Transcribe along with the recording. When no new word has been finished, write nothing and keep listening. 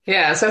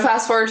Yeah, so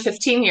fast forward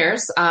 15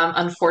 years.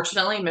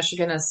 Unfortunately,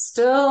 Michigan is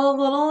still a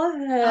little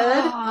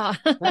ahead Oh,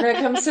 when it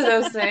comes to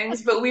those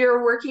things, but we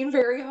are working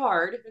very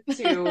hard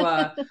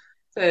to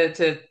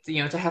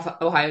have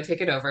Ohio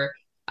take it over.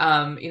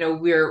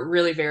 We're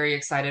really very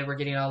excited. We're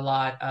getting a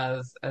lot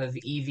of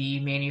EV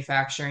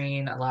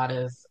manufacturing, a lot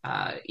of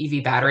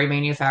EV battery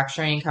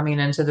manufacturing coming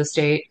into the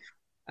state.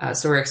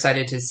 So we're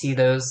excited to see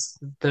those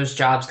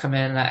jobs come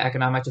in, that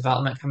economic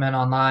development come in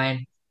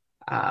online.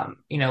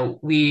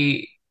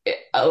 We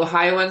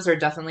Ohioans are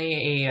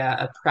definitely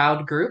a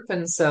proud group,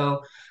 and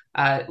so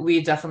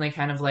we definitely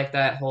kind of like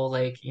that whole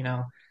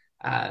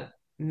uh,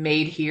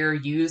 made here,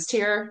 used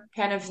here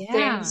kind of thing.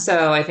 yeah.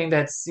 So I think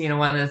that's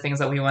one of the things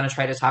that we want to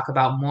try to talk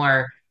about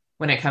more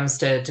when it comes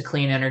to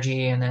clean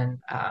energy, and then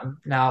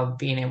now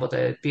being able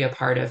to be a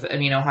part of. I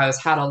mean, Ohio's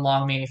had a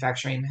long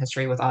manufacturing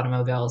history with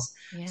automobiles,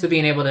 so Yeah.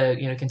 being able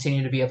to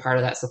continue to be a part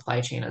of that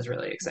supply chain is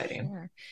really For exciting. sure.